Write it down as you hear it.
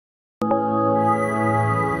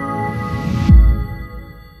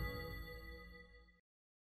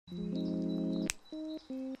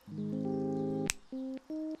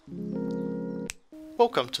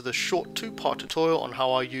Welcome to this short two-part tutorial on how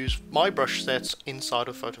I use my brush sets inside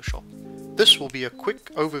of Photoshop. This will be a quick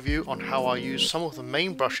overview on how I use some of the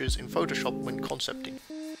main brushes in Photoshop when concepting.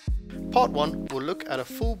 Part 1 will look at a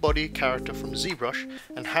full body character from ZBrush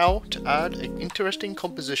and how to add an interesting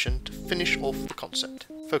composition to finish off the concept,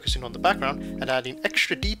 focusing on the background and adding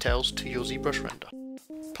extra details to your ZBrush render.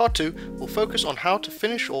 Part 2 will focus on how to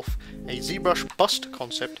finish off a ZBrush bust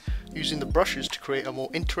concept using the brushes to create a more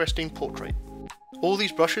interesting portrait. All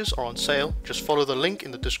these brushes are on sale, just follow the link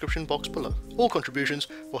in the description box below. All contributions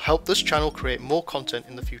will help this channel create more content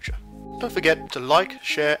in the future. Don't forget to like,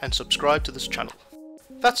 share and subscribe to this channel.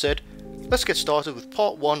 That said, let's get started with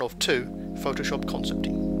part 1 of 2, Photoshop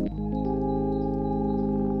concepting.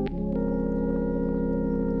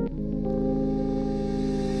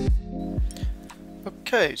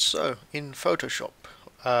 Okay, so in Photoshop,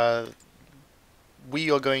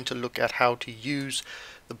 we are going to look at how to use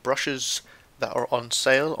the brushes that are on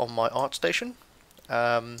sale on my Artstation,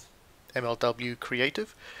 MLW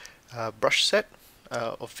Creative brush set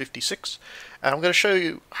of 56, and I'm going to show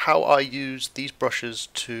you how I use these brushes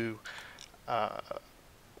to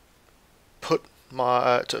put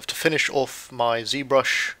my to finish off my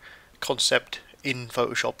ZBrush concept in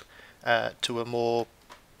Photoshop to a more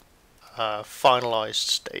finalized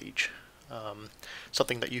stage,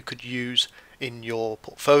 something that you could use in your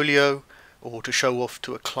portfolio or to show off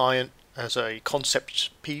to a client as a concept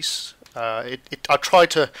piece. I try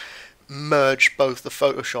to merge both the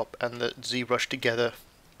Photoshop and the ZBrush together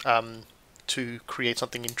to create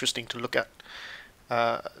something interesting to look at.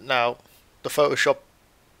 Now, the Photoshop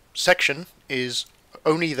section is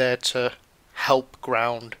only there to help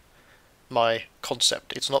ground my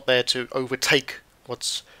concept. It's not there to overtake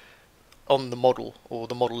what's on the model or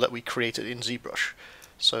the model that we created in ZBrush.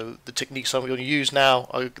 So the techniques I'm going to use now,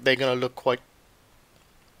 they're going to look quite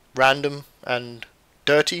random and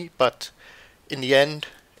dirty, but in the end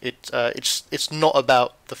it's not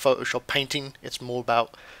about the Photoshop painting, it's more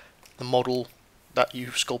about the model that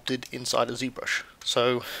you've sculpted inside a ZBrush.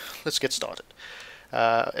 So let's get started.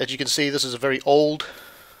 As you can see, this is a very old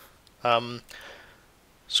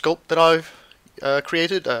sculpt that I've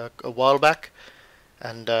created a while back,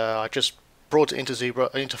 and I just brought it into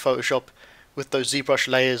Photoshop with those ZBrush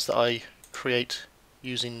layers that I create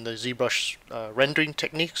using the ZBrush rendering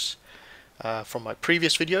techniques from my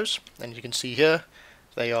previous videos. And you can see here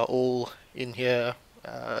they are all in here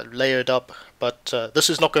layered up, but this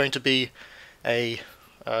is not going to be a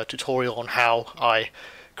tutorial on how I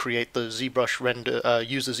create the ZBrush render,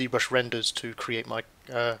 use the ZBrush renders to create my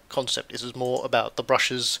concept. This is more about the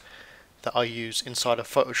brushes that I use inside of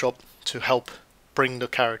Photoshop to help bring the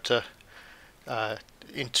character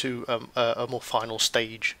into a more final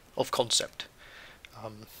stage of concept.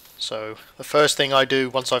 So the first thing I do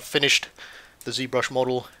once I've finished the ZBrush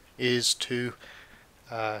model is to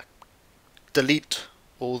delete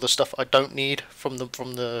all the stuff I don't need from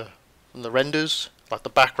the renders, like the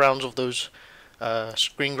backgrounds of those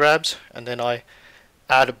screen grabs, and then I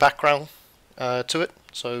add a background to it.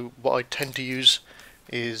 So what I tend to use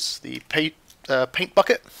is the paint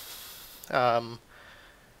bucket a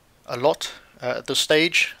lot at this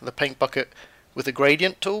stage, the paint bucket with a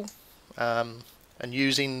gradient tool, and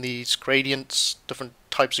using these gradients, different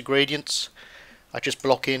types of gradients, I just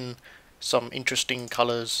block in some interesting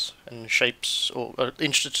colors and shapes, or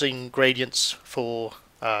interesting gradients for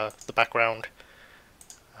the background,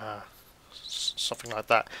 something like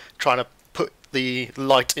that, trying to put the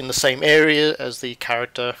light in the same area as the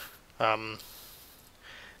character, and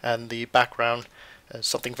the background as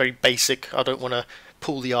something very basic. I don't want to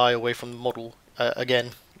pull the eye away from the model.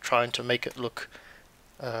 Again, trying to make it look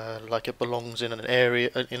like it belongs in an area,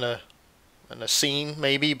 in a scene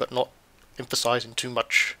maybe, but not emphasizing too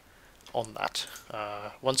much on that.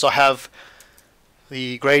 Once I have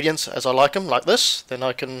the gradients as I like them, like this, then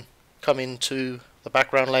I can come into the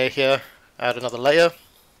background layer here, add another layer,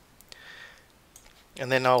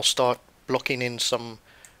 and then I'll start blocking in some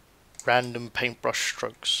random paintbrush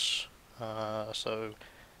strokes. So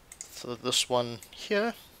for this one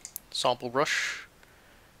here, sample brush,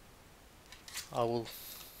 I will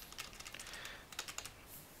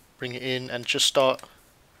bring it in and just start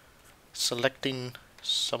selecting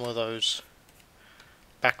some of those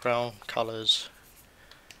background colors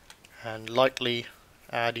and lightly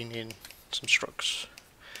adding in some strokes.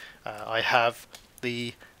 I have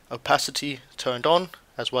the opacity turned on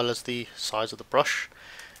as well as the size of the brush,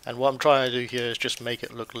 and what I'm trying to do here is just make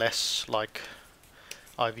it look less like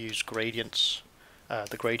I've used gradients,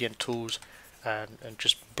 the gradient tools, and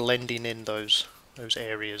just blending in those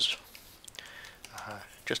areas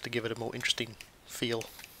just to give it a more interesting feel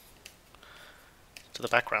to to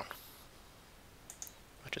the background.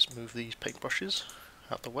 I just move these paintbrushes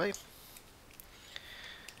out the way.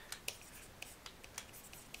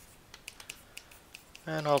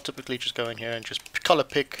 And I'll typically just go in here and just color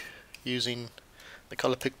pick using the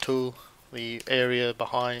color pick tool, the area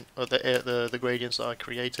behind, or the gradients that I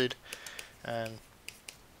created, and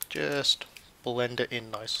just blend it in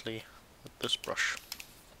nicely with this brush.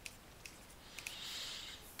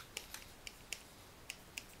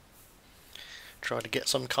 Try to get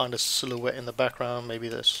some kind of silhouette in the background. Maybe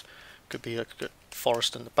this could be a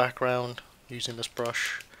forest in the background using this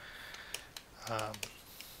brush,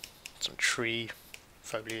 some tree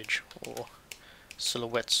foliage or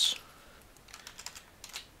silhouettes.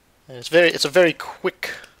 And it's a very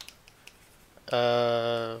quick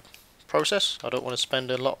process. I don't want to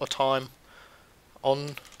spend a lot of time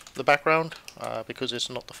on the background because it's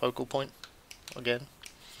not the focal point. Again,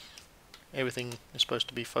 everything is supposed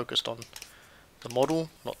to be focused on the model,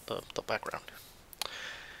 not the background.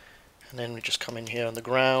 And then we just come in here on the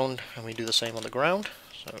ground and we do the same on the ground.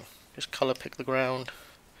 So just color pick the ground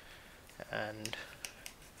and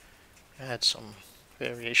add some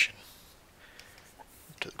variation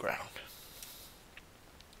to the ground.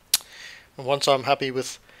 And once I'm happy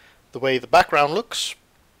with the way the background looks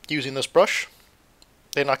using this brush,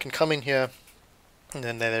 then I can come in here, and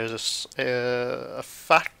then there's a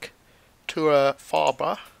Factura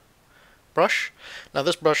Farbra brush. Now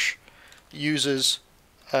this brush uses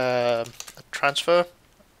a transfer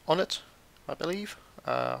on it, I believe.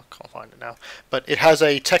 Can't find it now, but it has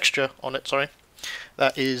a texture on it, sorry,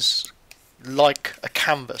 that is like a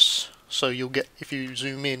canvas. So you'll get, if you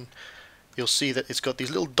zoom in, you'll see that it's got these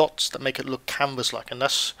little dots that make it look canvas-like, and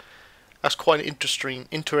that's quite an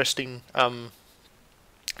interesting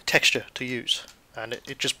texture to use, and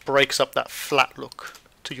it just breaks up that flat look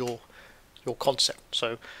to your concept.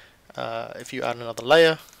 So if you add another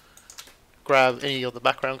layer, grab any of the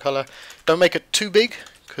background color, don't make it too big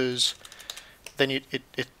because then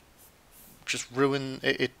it just ruin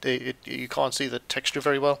it. You can't see the texture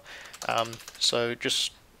very well. So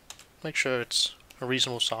just make sure it's a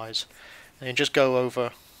reasonable size, and then just go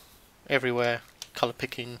over everywhere, color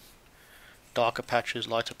picking darker patches,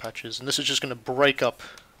 lighter patches, and this is just going to break up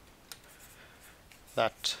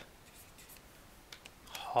that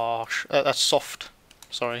harsh, that soft,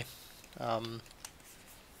 sorry,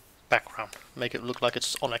 background. Make it look like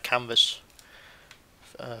it's on a canvas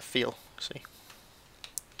feel. See,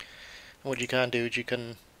 and what you can do is you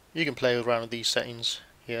can play around with these settings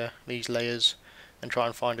here, these layers, and try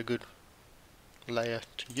and find a good layer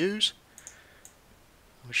to use.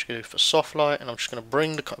 I'm just going to go for soft light, and I'm just going to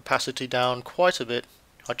bring the opacity down quite a bit.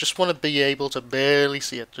 I just want to be able to barely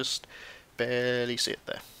see it, just barely see it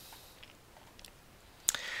there.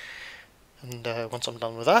 And once I'm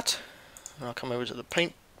done with that, I'll come over to the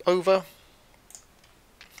paint over,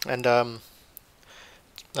 and the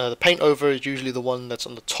paint over is usually the one that's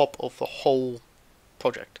on the top of the whole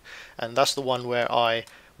project, and that's the one where I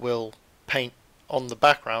will paint on the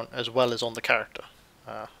background as well as on the character.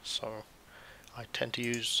 So I tend to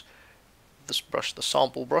use this brush, the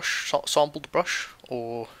sampled brush,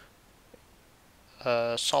 or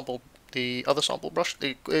the other sample brush.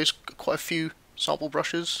 There's quite a few sample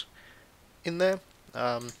brushes in there.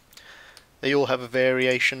 They all have a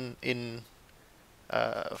variation in,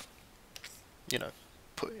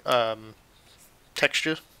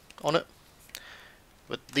 texture on it.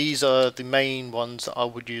 But these are the main ones that I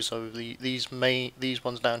would use. So these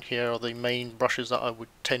ones down here are the main brushes that I would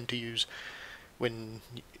tend to use when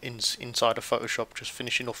inside of Photoshop, just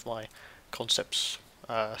finishing off my concepts.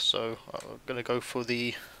 So I'm gonna go for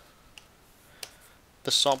the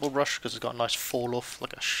sample brush because it's got a nice fall off,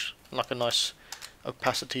 like a nice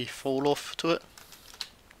opacity fall off to it,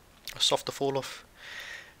 a softer fall off.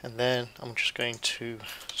 And then I'm just going to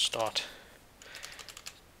start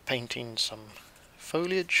painting some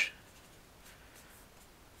foliage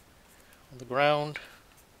on the ground.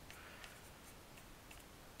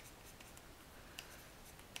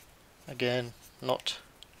 Again, not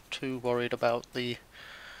too worried about the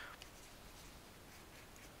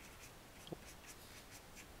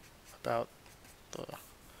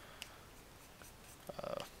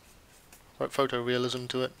photorealism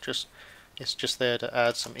to it. It's just there to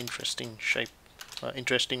add some interesting shape,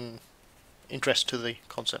 interest to the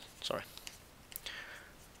concept. Sorry.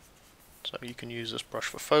 So you can use this brush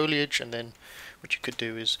for foliage, and then what you could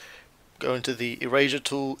do is go into the eraser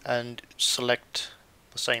tool and select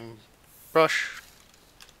the same brush,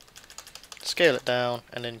 scale it down,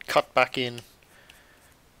 and then cut back in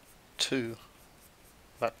to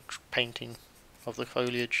that painting of the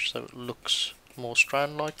foliage so it looks more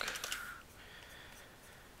strand-like.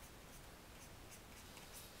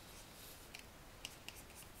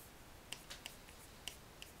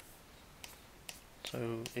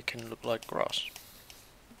 so it can look like grass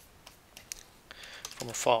from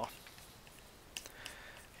afar.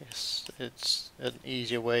 Yes, it's an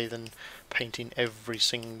easier way than painting every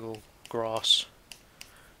single grass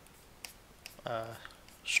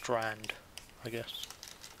strand, I guess.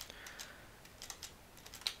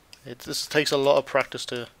 This takes a lot of practice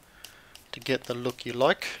to get the look you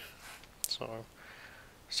like, so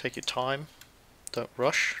take your time, don't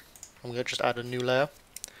rush. I'm going to just add a new layer,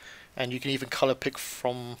 and you can even color pick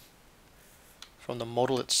from the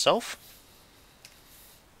model itself.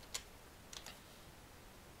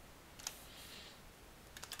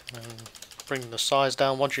 And bring the size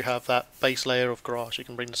down. Once you have that base layer of grass, you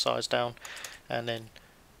can bring the size down and then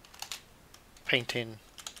paint in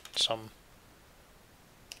some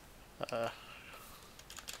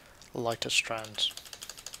lighter strands,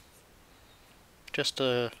 just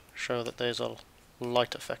to show that there's a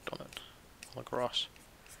light effect on it, on the grass.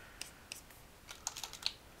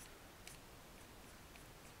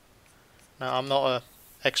 Now, I'm not an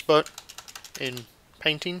expert in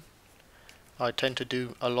painting. I tend to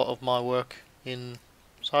do a lot of my work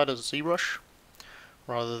inside of ZBrush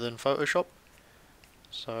rather than Photoshop,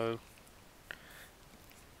 so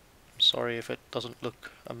I'm sorry if it doesn't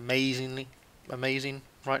look amazing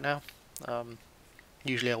right now.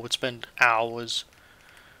 Usually I would spend hours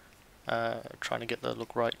trying to get the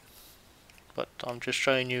look right, but I'm just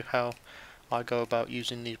showing you how I go about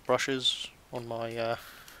using these brushes on my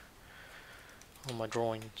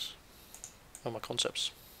drawings, on my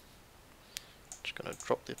concepts. Just going to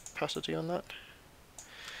drop the opacity on that,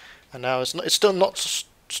 and now it's still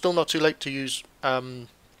not too late to use a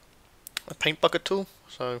paint bucket tool,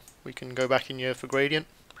 so we can go back in here for gradient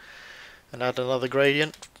and add another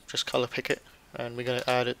gradient. Just color pick it, and we're going to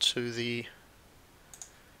add it to the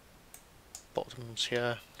bottoms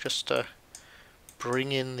here, just to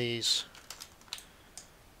bring in these,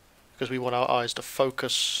 because we want our eyes to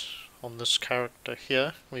focus on this character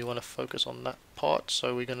here. We want to focus on that part,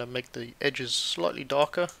 so we're going to make the edges slightly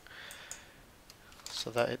darker so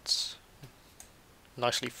that it's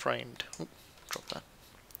nicely framed. Ooh, drop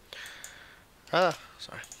that.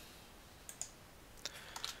 Sorry.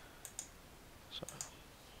 So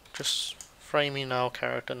just framing our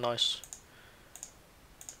character nice.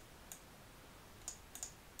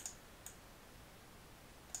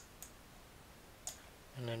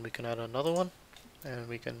 And then we can add another one, and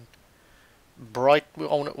we can we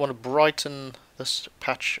want to brighten this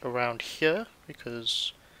patch around here,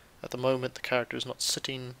 because at the moment the character is not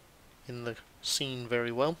sitting in the scene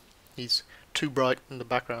very well. He's too bright and the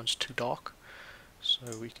background's too dark,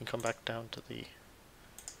 so we can come back down to the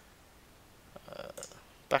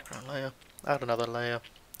background layer, add another layer.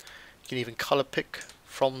 You can even color pick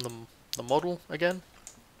from the model again,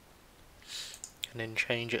 and then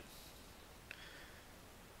change it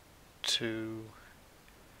to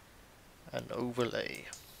an overlay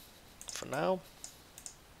for now.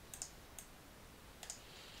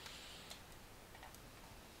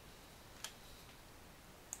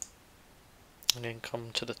 And then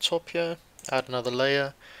come to the top here, add another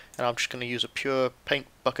layer, and I'm just going to use a pure paint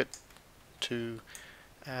bucket to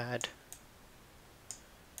add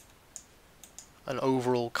an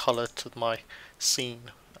overall color to my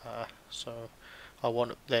scene. So I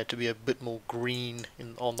want there to be a bit more green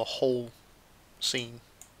on the whole scene,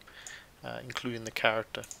 including the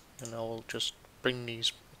character. And I'll just bring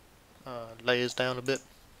these layers down a bit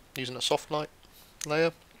using a soft light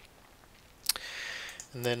layer,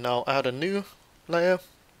 and then I'll add a new layer,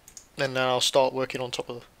 and then I'll start working on top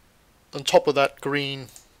of that green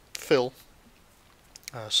fill,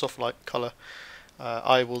 soft light color.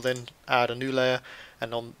 I will then add a new layer,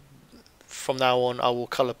 and from now on I will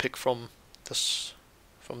color pick from this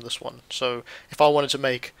one. So if I wanted to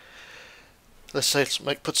make, let's say,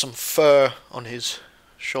 put some fur on his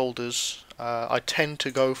shoulders, I tend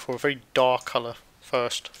to go for a very dark color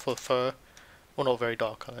first for fur. Well, not very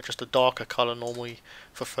dark color, just a darker color normally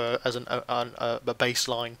for fur as a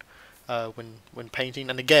baseline when painting.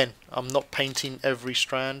 And again, I'm not painting every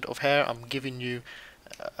strand of hair. I'm giving you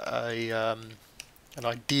an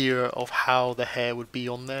idea of how the hair would be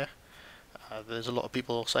on there. There's a lot of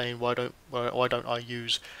people saying, why don't I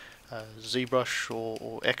use ZBrush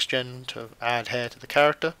or XGen to add hair to the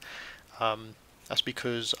character? That's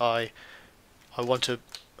because I want to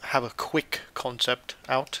have a quick concept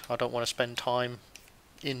out. I don't want to spend time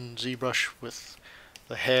in ZBrush with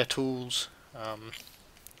the hair tools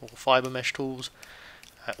or fiber mesh tools,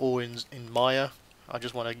 or in Maya. I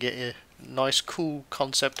just want to get a nice cool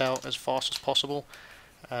concept out as fast as possible,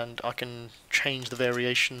 and I can change the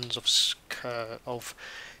variations of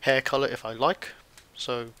hair color if I like.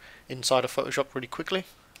 so inside of Photoshop really quickly.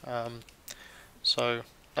 So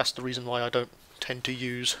that's the reason why I don't tend to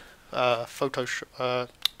use hair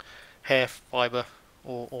fiber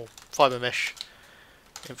or fiber mesh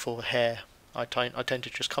for hair. I tend to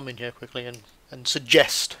just come in here quickly and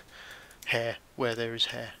suggest hair where there is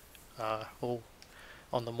hair, or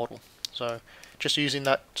on the model. So just using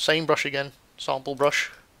that same brush again, sample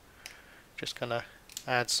brush, just gonna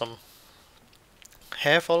add some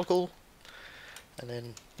hair follicle, and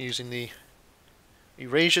then using the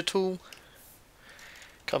erasure tool,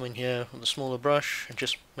 come in here with a smaller brush and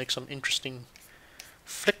just make some interesting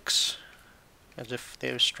flicks as if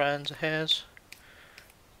they're strands of hairs,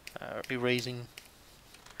 erasing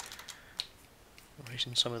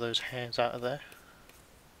some of those hairs out of there,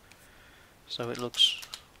 so it looks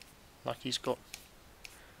like he's got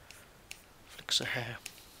flicks of hair,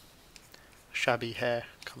 shabby hair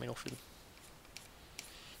coming off him,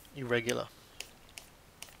 irregular.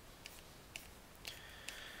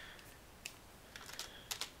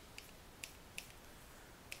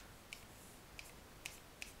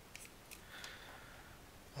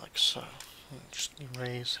 Like so. Just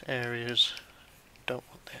erase areas you don't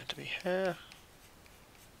want there to be hair.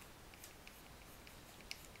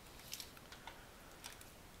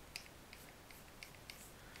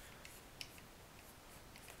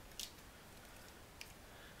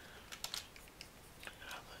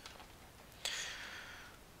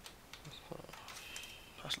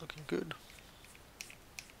 That's looking good.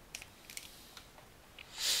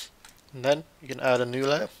 And then you can add a new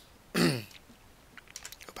layer. Go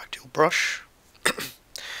back to your brush.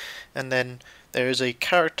 And then there is a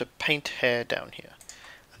character paint hair down here.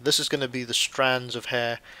 And this is going to be the strands of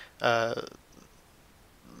hair that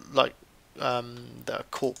are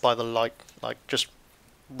caught by the light, like just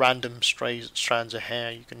random strands of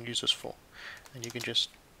hair you can use this for. And you can just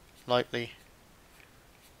lightly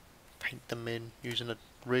paint them in using a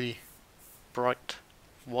really bright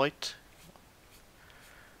white.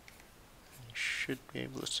 You should be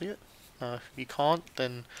able to see it. If you can't,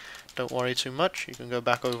 then don't worry too much. You can go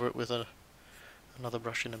back over it with another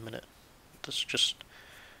brush in a minute. This is just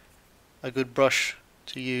a good brush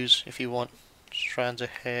to use if you want strands of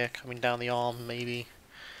hair coming down the arm, maybe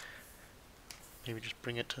just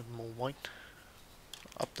bring it to more white,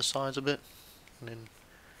 up the sides a bit, and then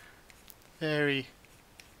very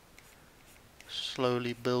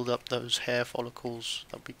slowly build up those hair follicles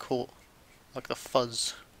that be caught, like the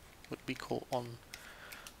fuzz would be caught on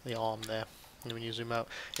the arm there. And when you zoom out,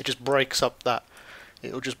 it just breaks up that,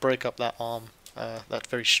 it'll just break up that arm, that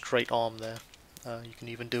very straight arm there. You can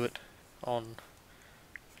even do it on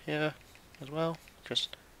here as well,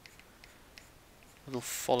 just little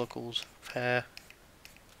follicles of hair,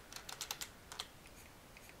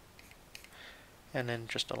 and then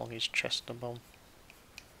just along his chest above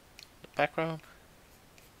the background.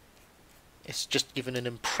 It's just given an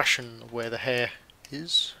impression of where the hair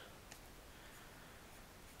is.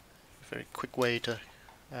 A very quick way to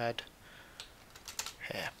add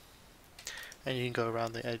hair. And you can go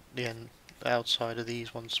around the outside of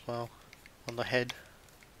these ones as well, on the head.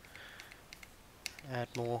 Add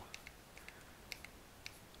more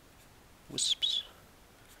wisps.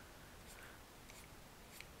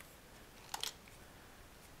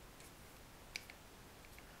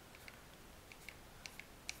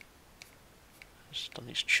 Just on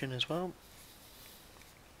his chin as well.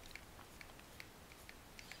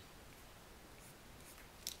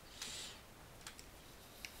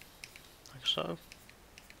 Like so.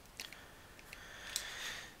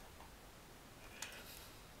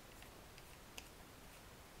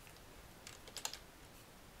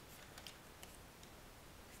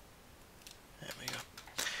 There we go.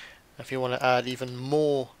 If you want to add even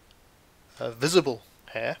more visible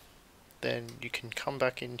hair, then you can come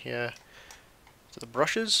back in here to the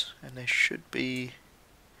brushes, and there should be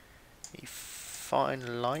a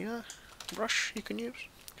fine liner brush you can use.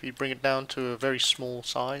 If you bring it down to a very small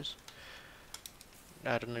size,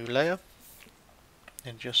 add a new layer,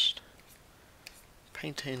 and just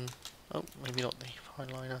paint in, oh, maybe not the fine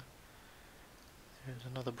liner, there's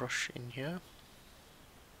another brush in here.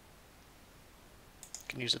 You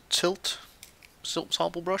can use a tilt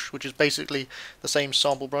sample brush, which is basically the same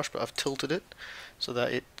sample brush, but I've tilted it so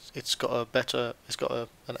that it's got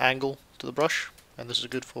an angle to the brush, and this is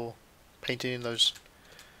good for painting in those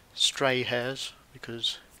stray hairs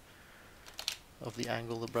because of the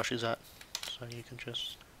angle the brush is at. So you can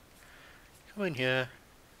just come in here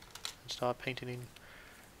and start painting in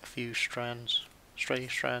a few stray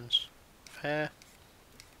strands of hair.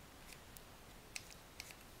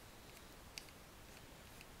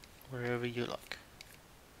 Wherever you like.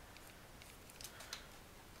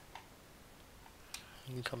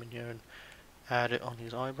 You can come in here and add it on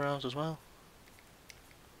his eyebrows as well,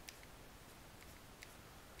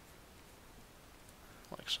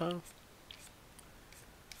 like so.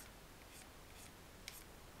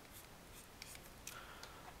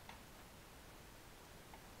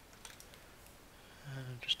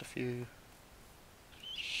 And just a few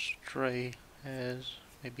stray hairs,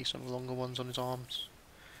 maybe some longer ones on his arms.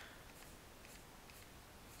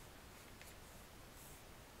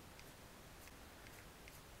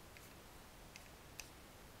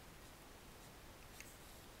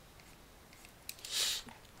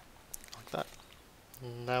 Like that.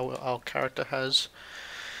 Now our character has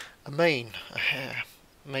a mane,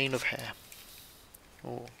 mane of hair,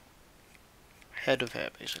 or head of hair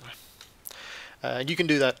basically. And you can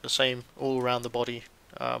do that the same all around the body,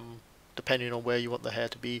 depending on where you want the hair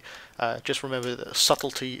to be. Just remember that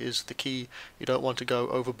subtlety is the key. You don't want to go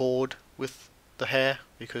overboard with the hair,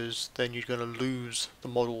 because then you're going to lose the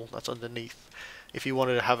model that's underneath. If you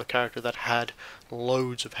wanted to have a character that had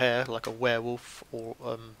loads of hair, like a werewolf or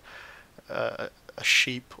a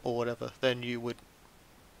sheep or whatever, then you would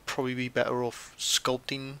probably be better off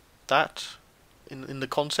sculpting that in the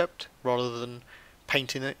concept rather than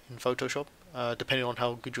painting it in Photoshop, depending on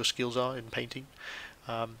how good your skills are in painting.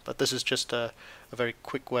 But this is just a very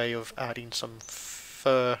quick way of adding some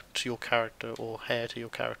fur to your character or hair to your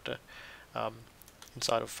character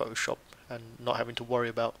inside of Photoshop, and not having to worry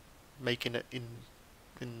about making it in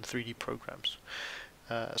 3D programs.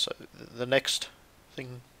 So the next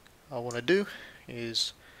thing I want to do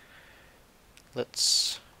is,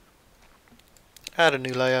 let's add a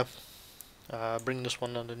new layer, bring this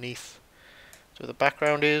one underneath so the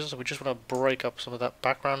background is. We just want to break up some of that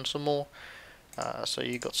background some more. So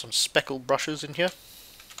you got some speckled brushes in here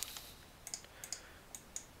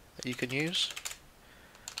that you can use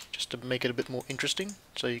just to make it a bit more interesting.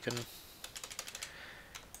 So you can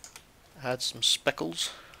add some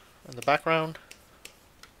speckles in the background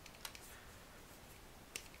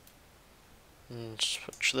and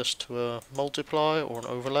switch this to a multiply or an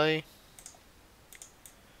overlay.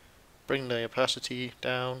 Bring the opacity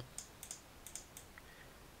down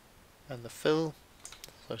and the fill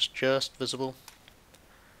so it's just visible,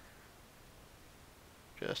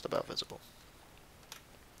 just about visible.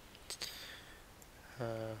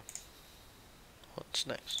 What's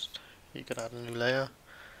next? You can add a new layer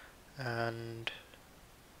and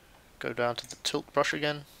go down to the tilt brush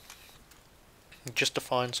again, just to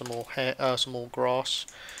find some more hair, some more grass,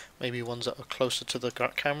 maybe ones that are closer to the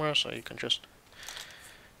camera, so you can just,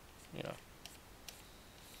 you know,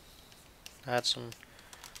 add some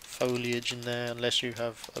foliage in there. Unless you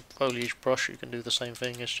have a foliage brush, you can do the same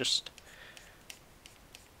thing. It's just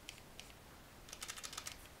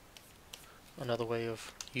another way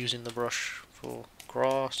of using the brush for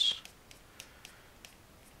grass.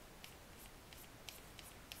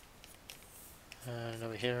 And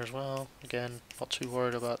over here as well, again, not too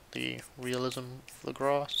worried about the realism of the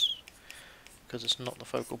grass, because it's not the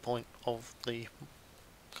focal point of the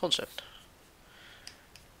concept.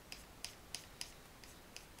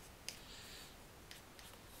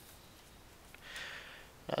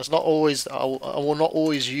 Now, it's not always, I will not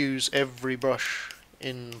always use every brush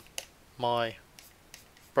in my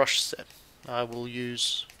brush set. I will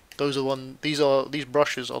use, these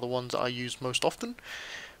brushes are the ones that I use most often,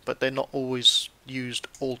 but they're not always used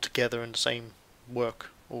all together in the same work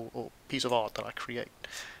or piece of art that I create.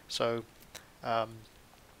 So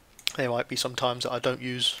there might be some times that I don't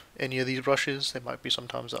use any of these brushes. There might be some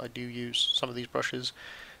times that I do use some of these brushes.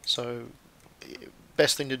 So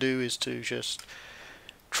best thing to do is to just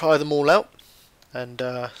try them all out and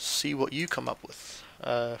see what you come up with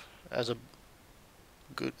as a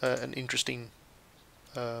good, an interesting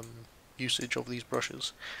usage of these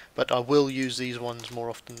brushes. But I will use these ones more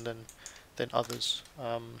often than others.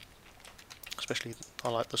 Especially, I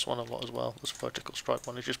like this one a lot as well. This vertical stripe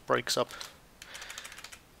one. It just breaks up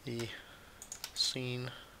the scene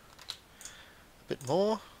a bit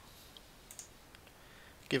more,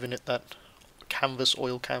 giving it that canvas,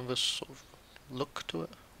 oil canvas sort of look to it,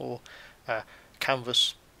 or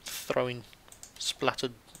canvas throwing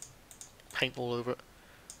splattered paint all over it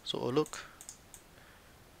sort of look.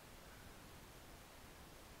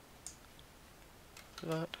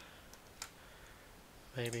 That.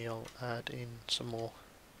 Maybe I'll add in some more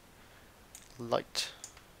light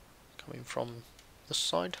coming from this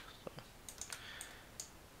side. So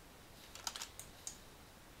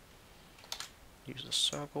use the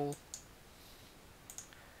circle.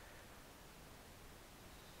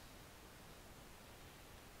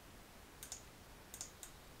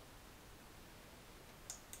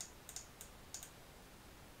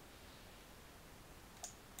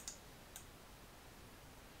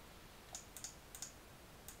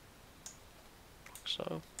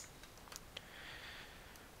 so.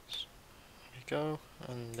 There we go,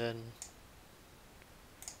 and then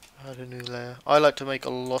add a new layer. I like to make a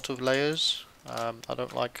lot of layers. I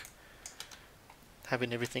don't like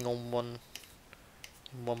having everything on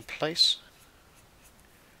in one place.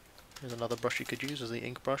 There's another brush you could use as the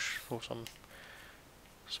ink brush for some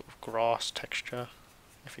sort of grass texture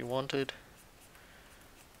if you wanted.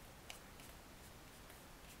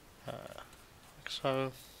 Like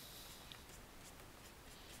so.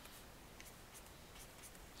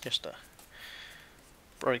 Just to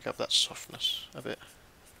break up that softness a bit.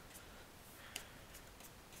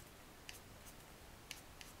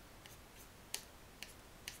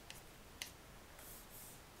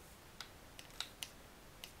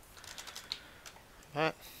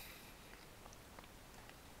 That.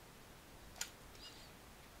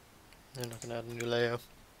 Then I can add a new layer,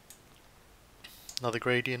 another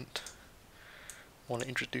gradient. Want to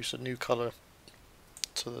introduce a new color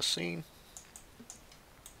to the scene.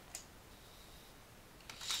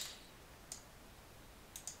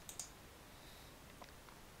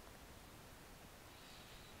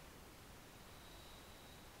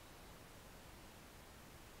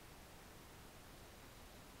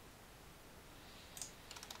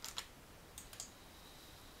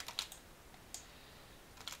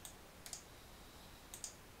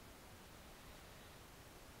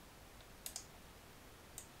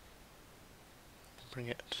 Bring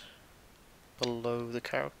it below the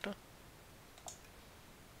character,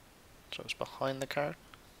 so it's behind the character,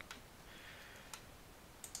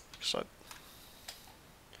 like so.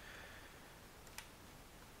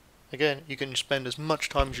 Again, you can spend as much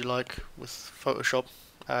time as you like with Photoshop,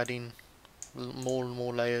 adding more and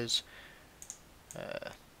more layers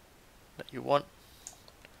that you want,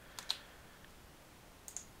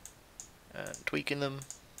 and tweaking them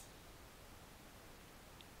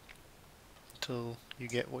until you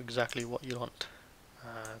get exactly what you want.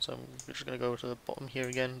 So I'm just going to go to the bottom here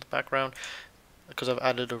again, the background. Because I've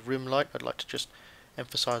added a rim light, I'd like to just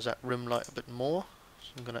emphasize that rim light a bit more.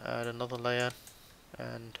 So I'm going to add another layer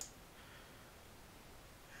and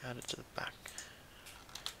add it to the back.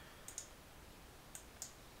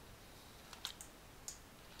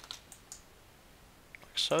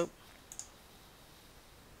 Like so.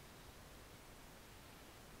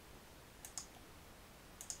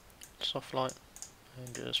 Soft light,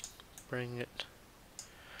 and just bring it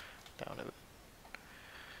down a bit.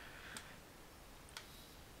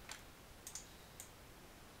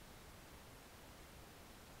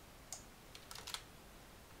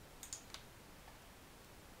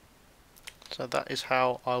 So that is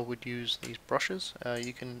how I would use these brushes.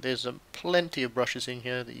 There's plenty of brushes in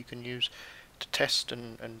here that you can use to test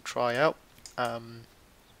and try out on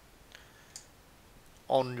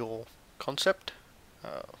your concept.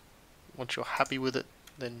 Once you're happy with it,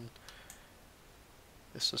 then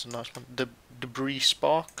this is a nice one. The debris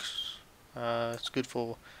sparks. It's good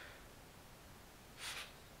for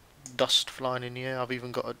dust flying in the air. I've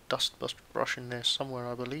even got a dust brush in there somewhere,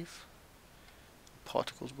 I believe.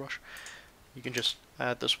 Particles brush. You can just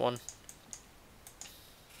add this one.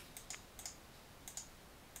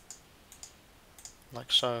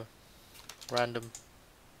 Like so. Random.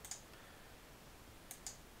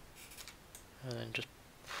 And then just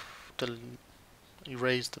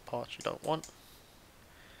erase the parts you don't want.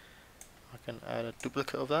 I can add a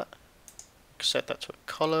duplicate of that. Set that to a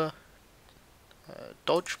color.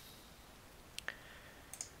 Dodge.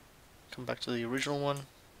 Come back to the original one.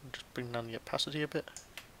 Just bring down the opacity a bit.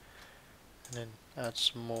 And then add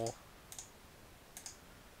some more.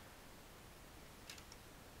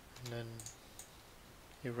 And then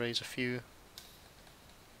erase a few.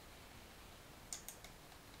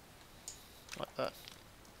 Like that.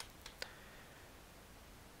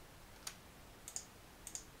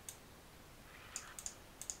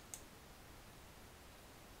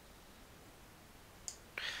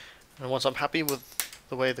 And once I'm happy with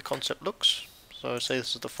the way the concept looks, so say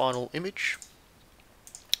this is the final image,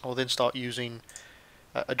 I'll then start using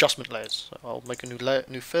adjustment layers. So I'll make a new layer,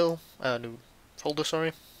 new folder,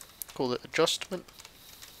 sorry, call it adjustment.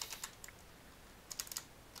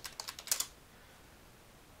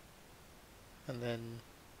 And then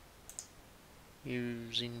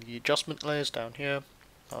using the adjustment layers down here,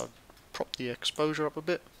 I'll prop the exposure up a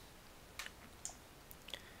bit.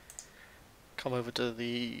 Come over to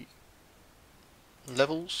the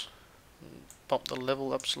levels, and bump the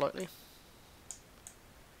level up slightly.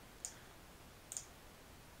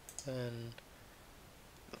 And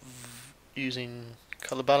using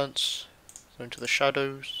color balance, go into the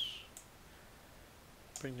shadows,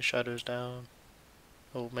 bring the shadows down,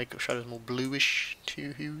 or make the shadows more bluish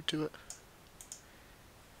hue to it.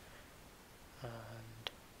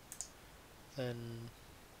 and then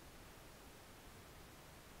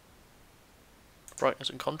brightness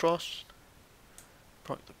and contrast.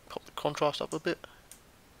 Pop the contrast up a bit.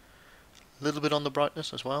 A little bit on the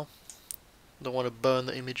brightness as well. Don't want to burn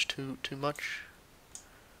the image too much.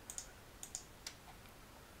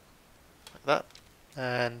 Like that.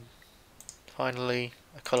 And finally,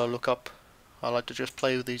 a color lookup. I like to just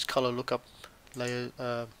play with these color lookup layer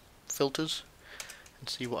filters and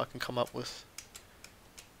see what I can come up with.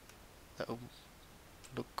 That'll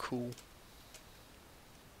look cool.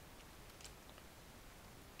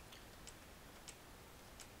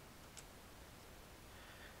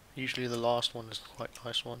 Usually the last one is quite a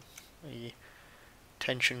nice one. A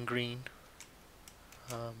tension green.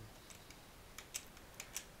 But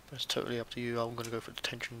it's totally up to you. I'm going to go for the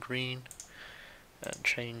tension green and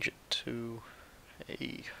change it to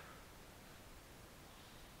a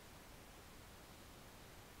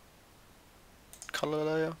color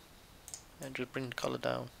layer and just bring the color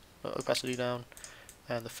down, opacity down,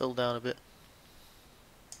 and the fill down a bit.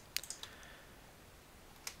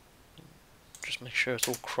 Just make sure it's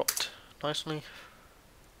all cropped nicely.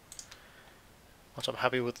 Once I'm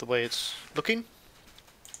happy with the way it's looking,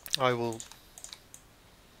 I will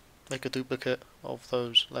make a duplicate of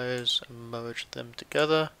those layers and merge them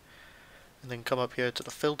together, and then come up here to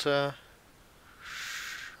the filter,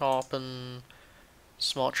 sharpen,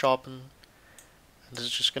 smart sharpen, and this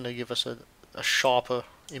is just going to give us a sharper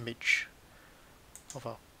image of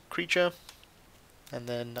our creature. And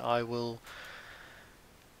then I will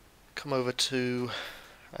come over to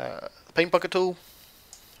the paint bucket tool,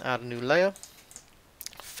 add a new layer,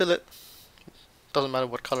 fill it, doesn't matter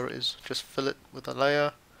what color it is, just fill it with a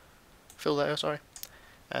layer, fill layer, sorry,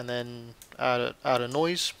 and then add a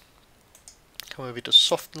noise, come over to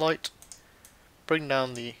soft light, bring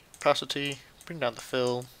down the opacity, bring down the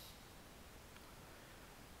fill,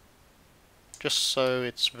 just so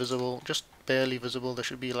it's visible, just barely visible. There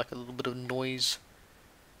should be like a little bit of noise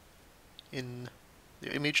in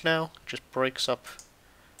the image now. Just breaks up,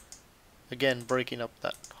 again breaking up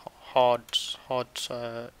that hard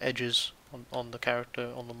edges on the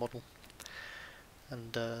character, on the model,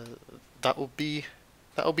 and that will be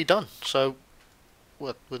done. So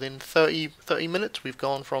within 30 minutes we've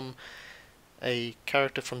gone from a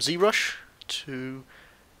character from ZBrush to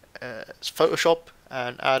Photoshop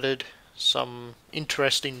and added some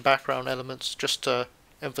interesting background elements just to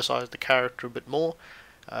emphasize the character a bit more,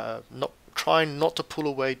 trying not to pull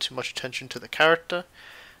away too much attention to the character.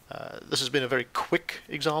 This has been a very quick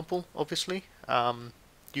example, obviously,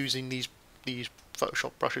 using these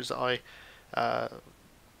Photoshop brushes that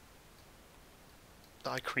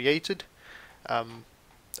I created,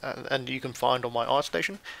 and you can find on my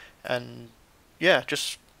Artstation, and yeah,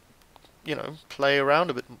 just play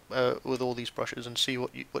around a bit with all these brushes and see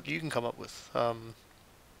what you can come up with.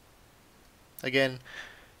 Again,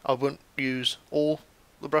 I won't use all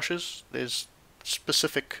the brushes. There's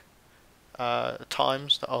specific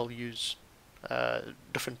times that I'll use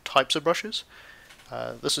different types of brushes.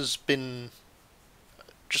 This has been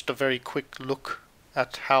just a very quick look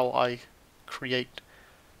at how I create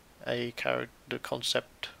a character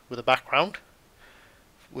concept with a background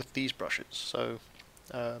with these brushes. So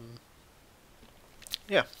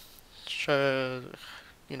yeah, try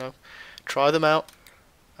them out,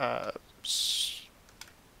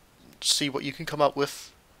 see what you can come up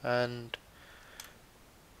with, and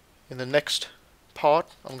in the next part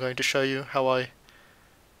I'm going to show you how I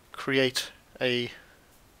create a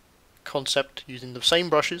concept using the same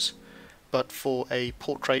brushes but for a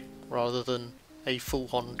portrait rather than a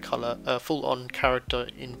full-on character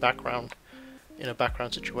in a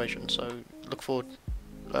background situation. So look forward,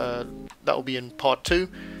 that will be in part 2,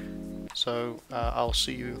 so I'll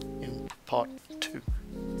see you in part 2.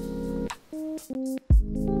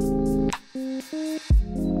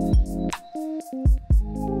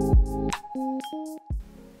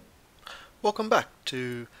 Welcome back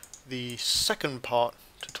to the second part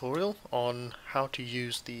tutorial on how to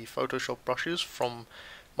use the Photoshop brushes from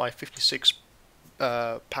my 56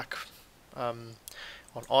 pack on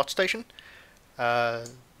Artstation.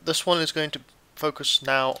 This one is going to focus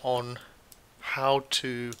now on how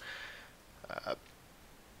to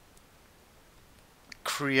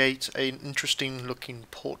create an interesting looking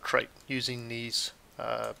portrait using these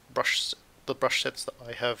the brush sets that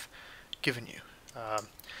I have given you.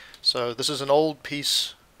 So this is an old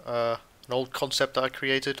piece, an old concept that I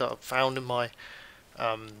created, that I found in my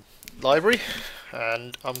library,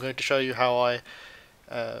 and I'm going to show you how I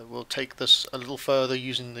will take this a little further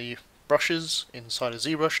using the brushes inside of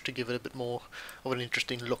ZBrush to give it a bit more of an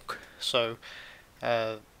interesting look. So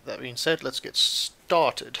That being said, let's get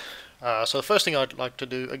started. So the first thing I'd like to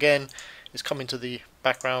do again is come into the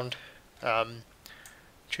background,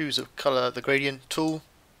 choose a color, the gradient tool,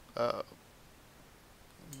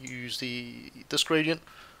 use this gradient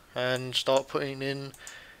and start putting in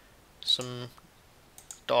some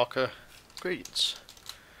darker gradients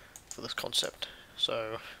for this concept.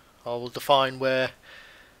 So I will define where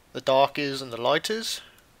the dark is and the light is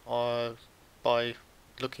by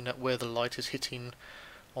looking at where the light is hitting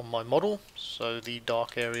on my model. So the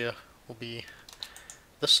dark area will be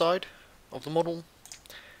this side of the model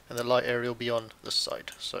and the light area will be on this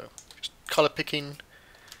side. So just color picking,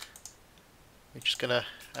 we're just gonna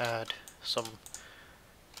add some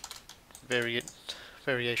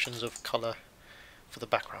variations of color for the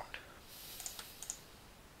background.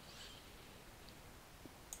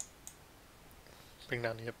 Bring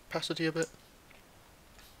down the opacity a bit,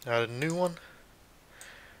 add a new one,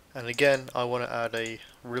 and again I want to add a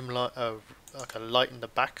rim light, like a light in the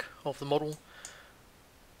back of the model.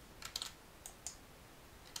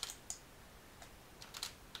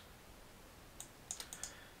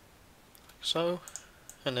 So,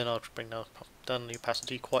 and then I'll bring down the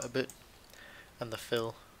opacity quite a bit and the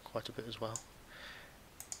fill quite a bit as well,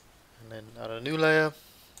 and then add a new layer.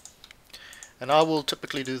 And I will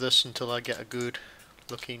typically do this until I get a good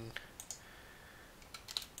looking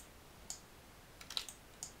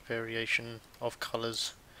variation of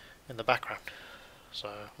colors in the background. So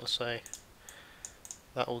let's say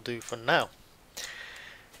that will do for now.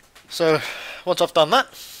 So once I've done that,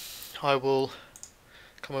 I will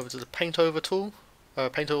come over to the paint over tool,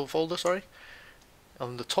 paint over folder, sorry,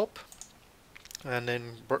 on the top, and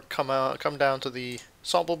then come down to the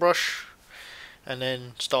sample brush, and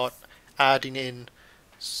then start adding in,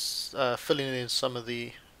 filling in some of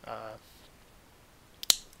the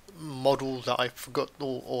model that I forgot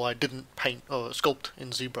or I didn't paint or sculpt in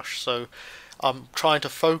ZBrush. So I'm trying to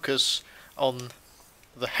focus on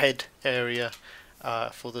the head area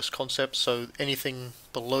for this concept, so anything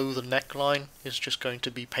below the neckline is just going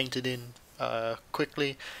to be painted in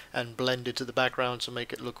quickly and blended to the background to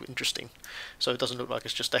make it look interesting, so it doesn't look like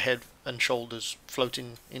it's just a head and shoulders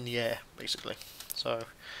floating in the air basically. So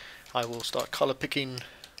I will start color picking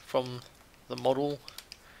from the model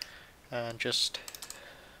and just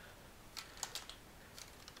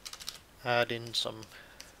add in some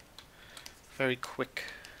very quick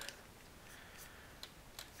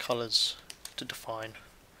colors to define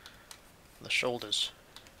the shoulders.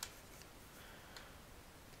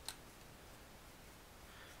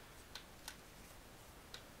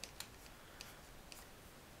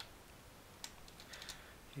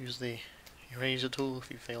 Use the eraser tool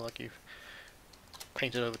if you feel like you've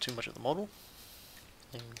painted over too much of the model,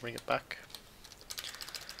 and bring it back.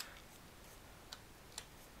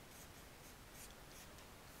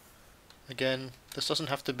 Again, this doesn't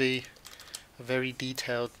have to be a very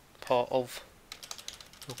detailed part of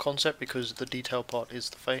your concept, because the detailed part is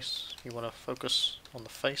the face. You want to focus on the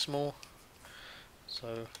face more.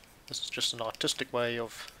 So this is just an artistic way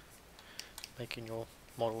of making your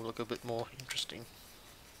model look a bit more interesting.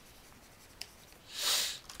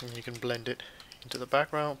 And you can blend it into the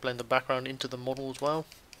background, blend the background into the model as well,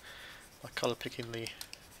 by color picking the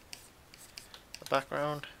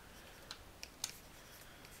background.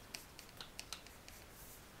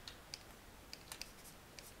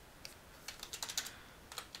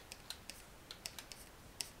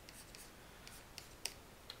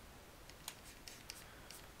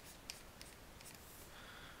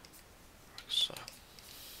 So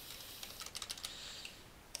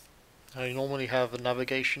I normally have a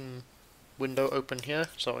navigation window open here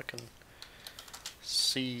so I can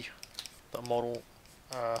see the model,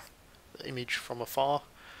 the image from afar,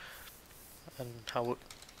 and how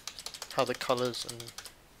the colors and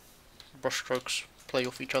brush strokes play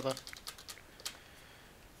off each other.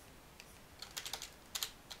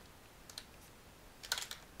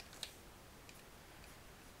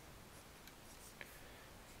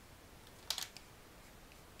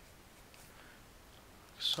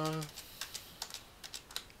 So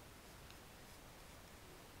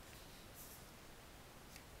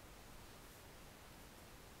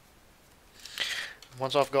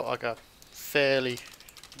once I've got like a fairly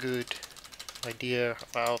good idea of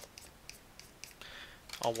how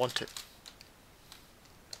I want it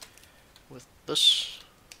with this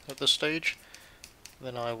at this stage,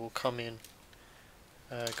 then I will come in,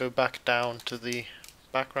 go back down to the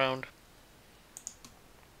background,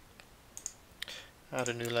 add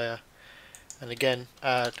a new layer, and again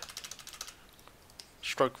add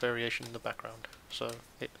stroke variation in the background, so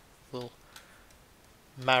it will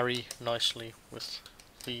marry nicely with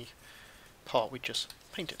the part we just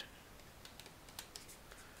painted.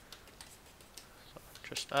 So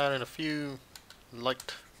just add in a few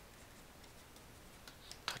light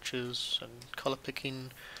touches and color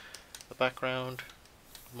picking the background.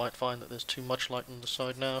 You might find that there's too much light on the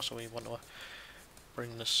side now, so we want to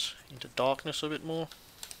bring this into darkness a bit more.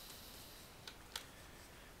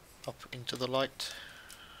 Up into the light.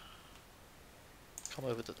 Come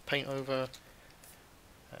over to the paint over.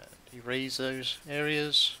 And erase those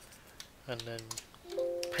areas. And then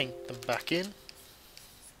paint them back in.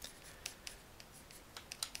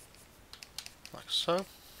 Like so.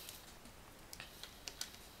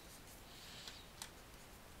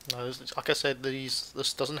 Now, like I said,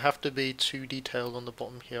 this doesn't have to be too detailed on the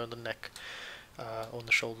bottom here, on the neck, on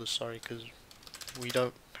the shoulders, sorry, because we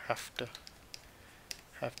don't have to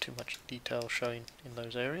have too much detail showing in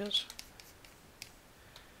those areas.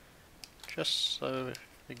 Just so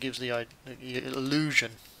it gives the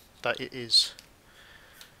illusion that it is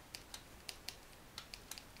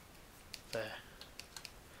there.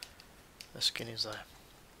 The skin is there.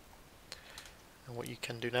 And what you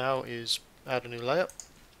can do now is add a new layer.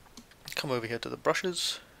 Come over here to the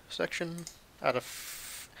brushes section, add a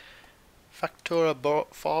Factura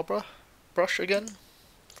Fabra brush again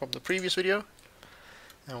from the previous video,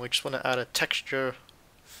 and we just want to add a texture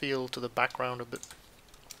feel to the background a bit.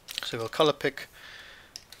 So we'll color pick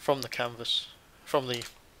from the canvas, from the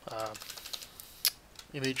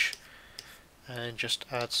image, and just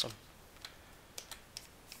add some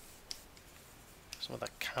of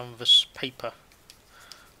that canvas paper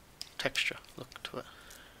texture look to it.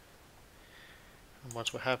 And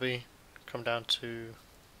once we're happy, come down to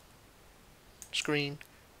screen,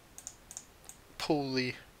 pull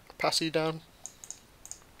the opacity down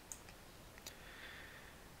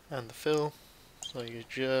and the fill so you're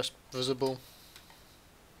just visible.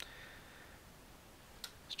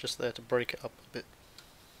 It's just there to break it up a bit.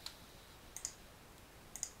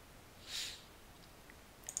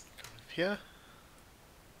 Come over here.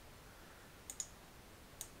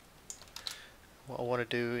 What I want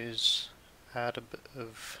to do is add a bit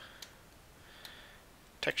of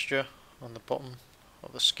texture on the bottom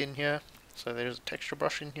of the skin here. So there's a texture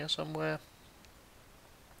brush in here somewhere.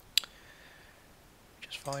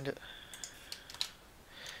 Just find it.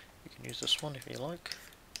 You can use this one if you like.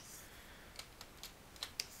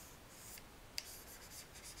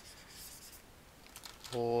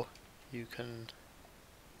 Or you can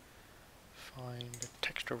find a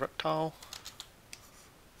texture rectangle.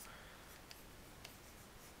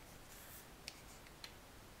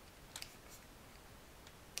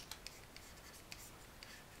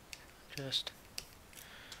 Just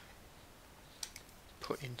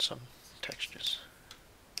put in some textures.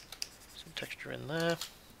 Some texture in there.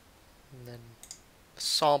 And then a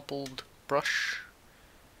sampled brush.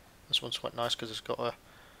 This one's quite nice because it's got a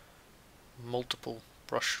multiple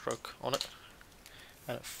brush stroke on it.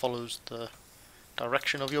 And it follows the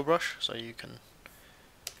direction of your brush, so you can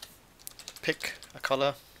pick a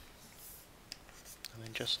colour and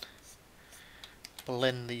then just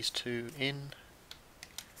blend these two in.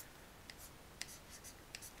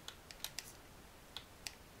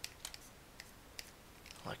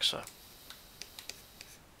 Like so.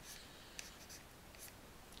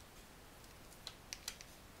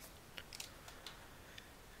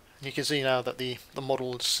 And you can see now that the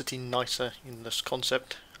model is sitting nicer in this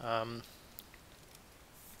concept. You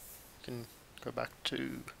can go back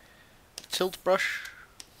to the tilt brush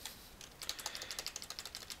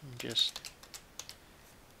and just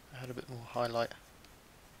add a bit more highlight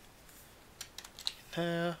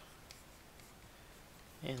there,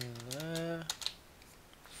 in there.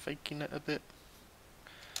 Faking it a bit,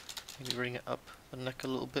 maybe bring it up the neck a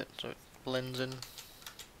little bit so it blends in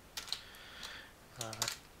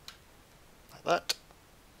like that.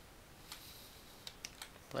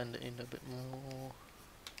 Blend it in a bit more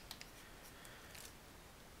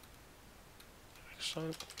like so.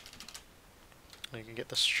 And you can get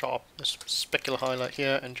this sharp, this specular highlight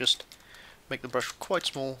here, and just make the brush quite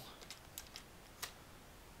small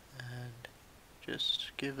and just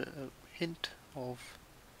give it a hint of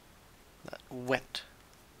that wet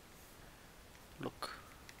look.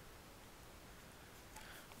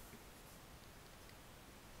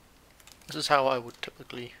 This is how I would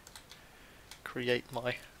typically create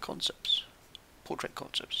my concepts, portrait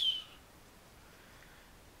concepts.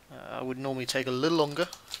 I would normally take a little longer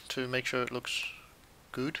to make sure it looks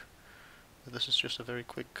good, but this is just a very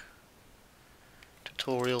quick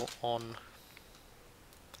tutorial on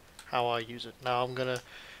how I use it. Now I'm going to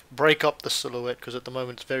break up the silhouette because at the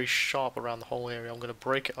moment it's very sharp around the whole area. I'm going to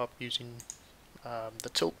break it up using the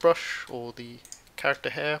tilt brush or the character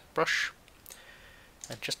hair brush,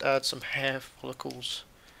 and just add some hair follicles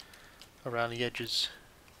around the edges,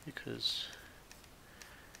 because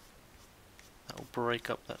that will break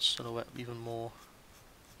up that silhouette even more.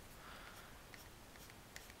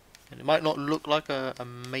 And it might not look like a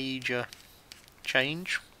major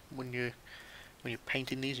change when you're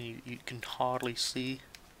painting these, and you can hardly see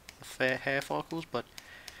the fair hair follicles, but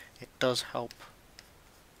it does help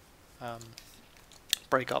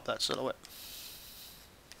break up that silhouette.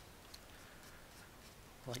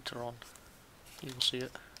 Later on, you will see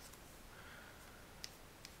it.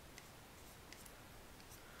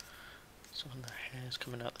 Some of the hair's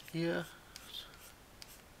coming out here.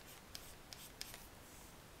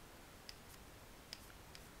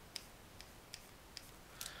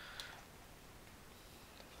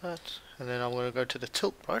 That, and then I'm going to go to the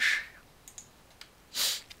tilt brush.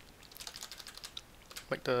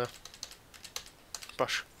 Make the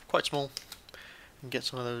brush quite small and get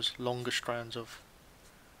some of those longer strands of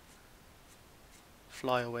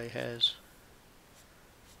flyaway hairs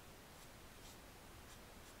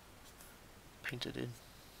painted in.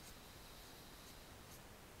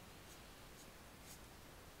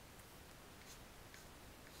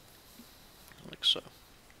 Like so.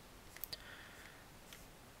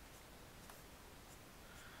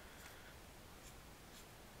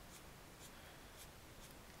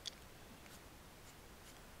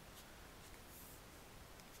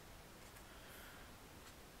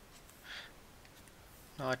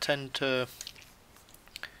 Now I tend to,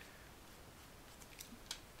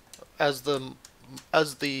 as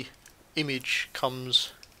the image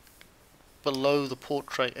comes below the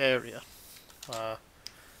portrait area,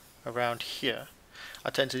 around here,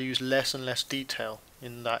 I tend to use less and less detail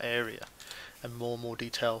in that area and more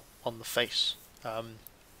detail on the face,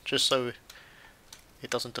 just so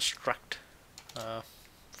it doesn't distract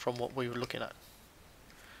from what we were looking at,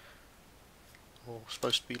 or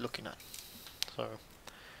supposed to be looking at. So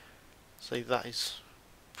say that is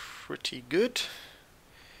pretty good.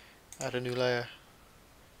 Add a new layer,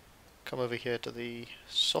 come over here to the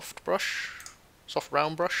soft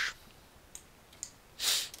round brush,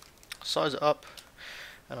 size it up,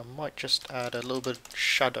 and I might just add a little bit of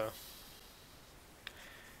shadow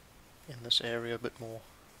in this area a bit more.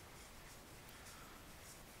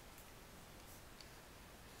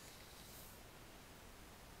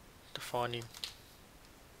 Defining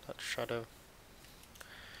that shadow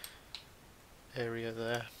area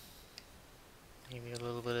there. Maybe a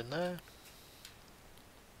little bit in there.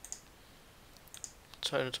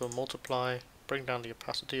 Turn it to a multiply, bring down the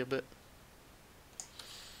opacity a bit.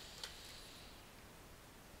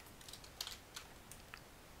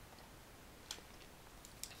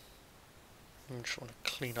 I just want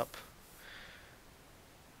to clean up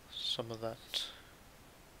some of that.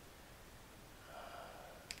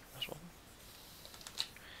 This one.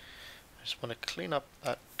 I just want to clean up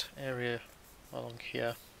that area along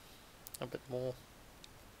here a bit more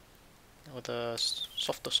with a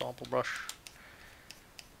softer sample brush.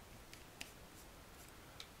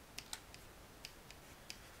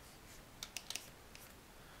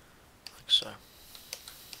 Like so.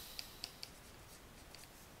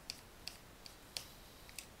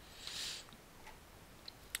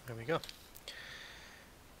 There we go.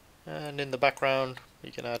 And in the background,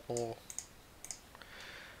 you can add more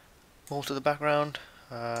to the background.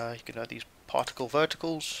 You can add these particle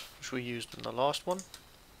verticals, which we used in the last one,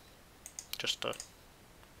 just to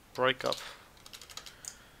break up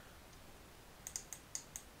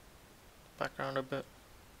the background a bit.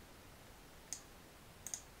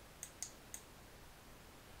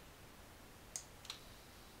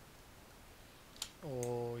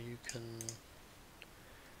 Or you can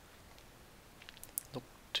look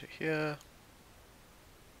to here,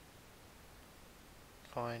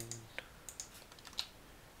 find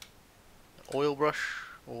an oil brush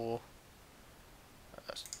or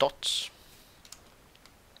dots.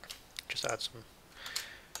 Just add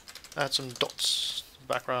some dots to the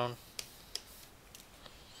background.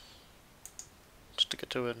 Stick it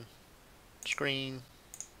to a screen.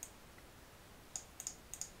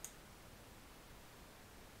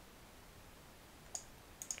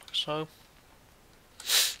 Like so.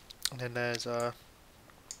 And then there's where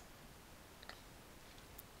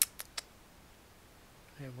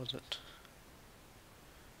was it?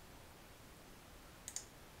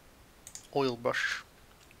 Oil brush,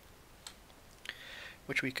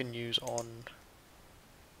 which we can use on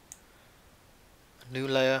a new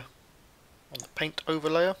layer on the paint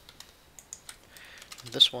overlayer.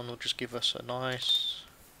 And this one will just give us a nice,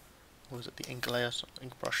 what was it, the ink layer,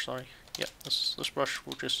 ink brush, sorry. Yeah, this brush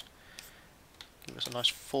will just give us a nice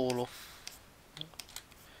fall off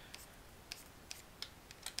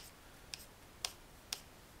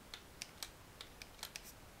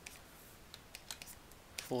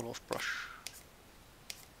fall off brush.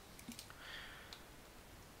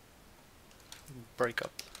 Break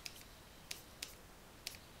up.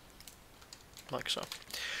 Like so.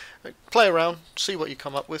 Play around, see what you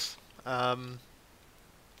come up with.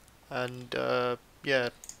 Yeah,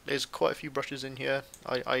 there's quite a few brushes in here.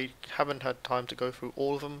 I haven't had time to go through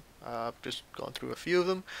all of them. I've just gone through a few of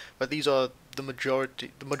them, but these are the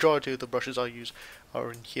majority. The majority of the brushes I use are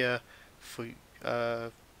in here for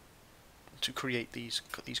to create these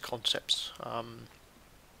concepts. And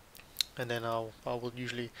then I will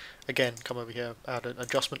usually again come over here, add an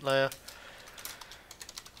adjustment layer,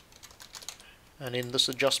 and in this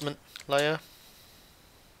adjustment layer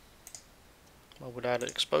I would add an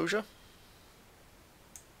exposure.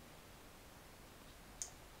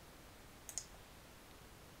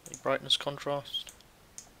 A brightness contrast.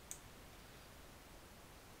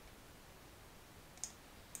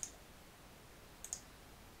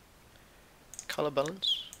 Color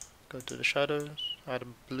balance. Go to the shadows, add a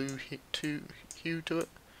blue hue to it,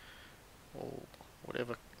 or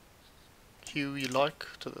whatever hue you like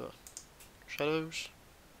to the shadows.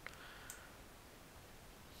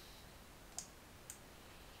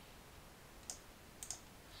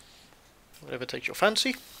 Whatever takes your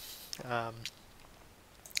fancy. And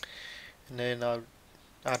then I'll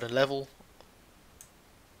add a level,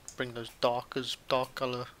 bring those darker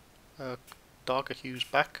hues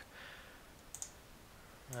back,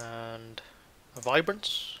 and a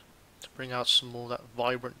vibrance to bring out some more of that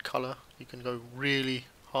vibrant color. You can go really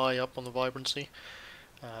high up on the vibrancy,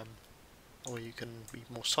 or you can be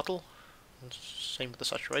more subtle, and same with the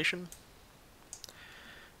saturation.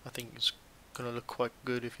 I think it's going to look quite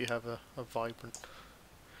good if you have a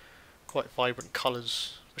quite vibrant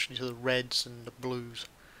colors, especially to the reds and the blues.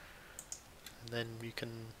 And then you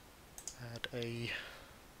can add a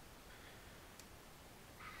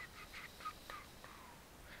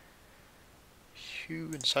hue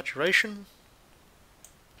and saturation.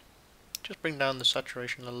 Just bring down the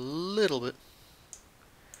saturation a little bit,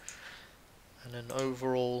 and then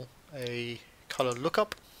overall a color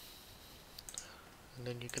lookup. And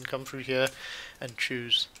then you can come through here and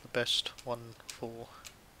choose the best one for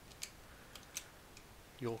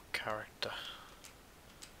your character.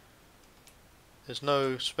 There's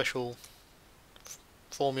no special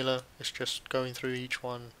formula, it's just going through each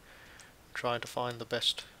one, trying to find the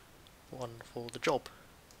best one for the job.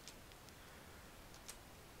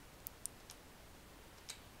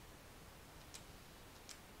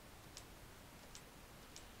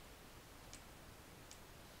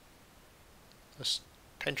 This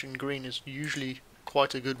tension green is usually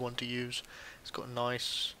quite a good one to use. It's got a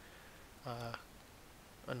nice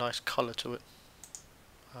colour to it.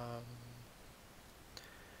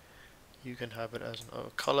 You can have it as a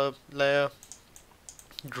colour layer,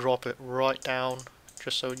 drop it right down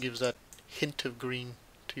just so it gives that hint of green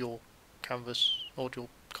to your canvas, or to your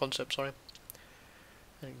concept, sorry.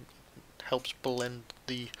 And it helps blend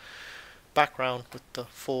the background with the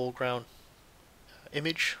foreground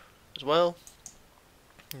image as well.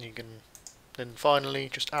 And you can then finally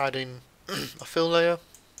just add in a fill layer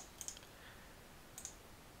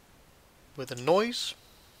with a noise,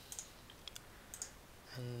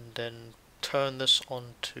 and then turn this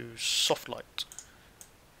on to soft light.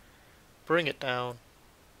 Bring it down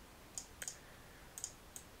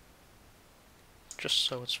just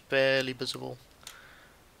so it's barely visible.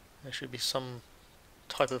 There should be some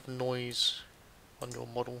type of noise on your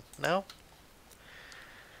model now.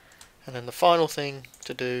 And then the final thing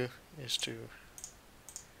to do is to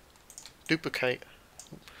duplicate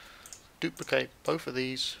both of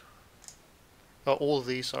these, or all of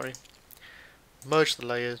these, sorry. Merge the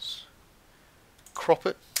layers, crop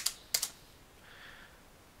it,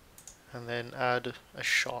 and then add a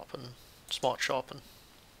smart sharpen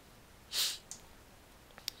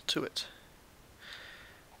to it.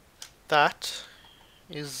 That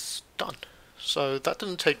is done. So that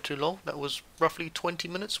didn't take too long. That was roughly 20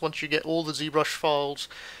 minutes. Once you get all the ZBrush files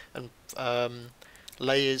and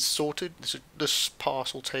layers sorted, this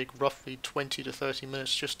pass will take roughly 20 to 30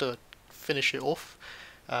 minutes just to finish it off,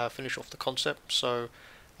 finish off the concept. So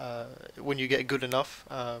when you get good enough,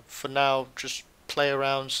 for now, just play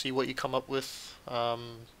around, see what you come up with.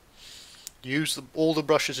 Use all the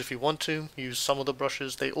brushes if you want to. Use some of the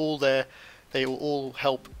brushes. They all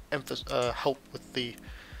help help with the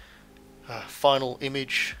final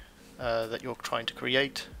image that you're trying to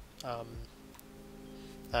create.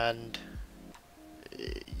 And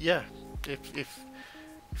yeah, if you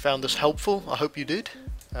found this helpful, I hope you did.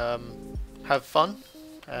 Have fun,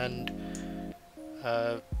 and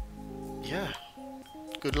yeah,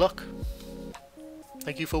 good luck.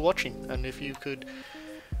 Thank you for watching, and if you could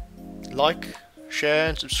like, share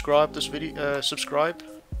and subscribe this video, subscribe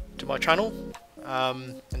to my channel,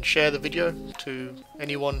 and share the video to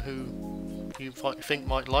anyone who you think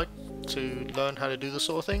might like to learn how to do this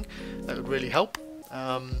sort of thing. That would really help,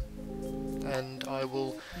 and I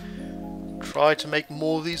will try to make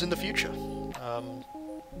more of these in the future.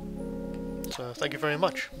 So thank you very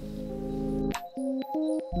much.